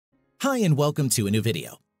Hi and welcome to a new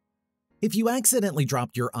video. If you accidentally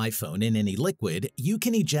dropped your iPhone in any liquid, you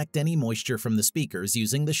can eject any moisture from the speakers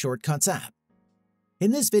using the Shortcuts app. In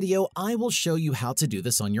this video, I will show you how to do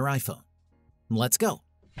this on your iPhone. Let's go.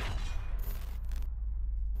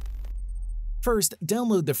 First,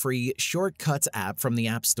 download the free Shortcuts app from the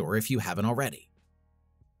App Store if you haven't already.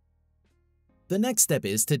 The next step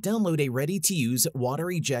is to download a ready-to-use water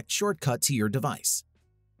eject shortcut to your device.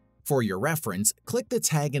 For your reference, click the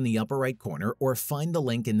tag in the upper right corner or find the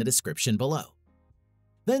link in the description below.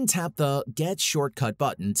 Then tap the Get Shortcut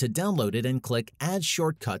button to download it and click Add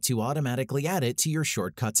Shortcut to automatically add it to your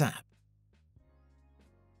Shortcuts app.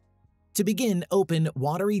 To begin, open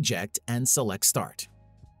Water Eject and select Start.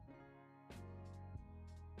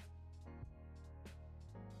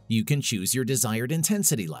 You can choose your desired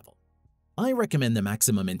intensity level. I recommend the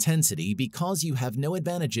maximum intensity because you have no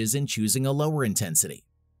advantages in choosing a lower intensity.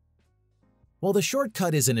 While the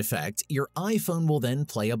shortcut is in effect, your iPhone will then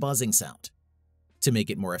play a buzzing sound. To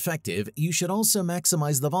make it more effective, you should also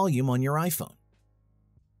maximize the volume on your iPhone.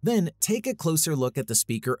 Then, take a closer look at the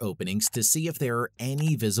speaker openings to see if there are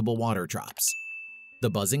any visible water drops.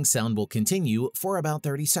 The buzzing sound will continue for about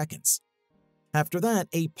 30 seconds. After that,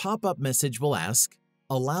 a pop-up message will ask,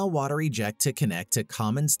 "Allow water eject to connect to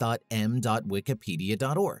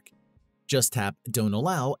commons.m.wikipedia.org." Just tap Don't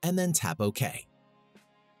Allow and then tap OK.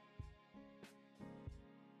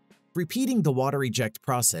 Repeating the water eject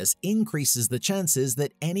process increases the chances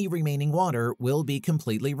that any remaining water will be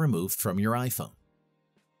completely removed from your iPhone.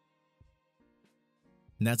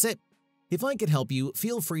 And that's it. If I could help you,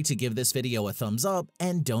 feel free to give this video a thumbs up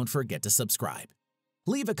and don't forget to subscribe.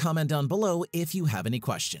 Leave a comment down below if you have any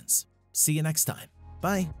questions. See you next time.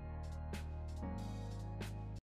 Bye.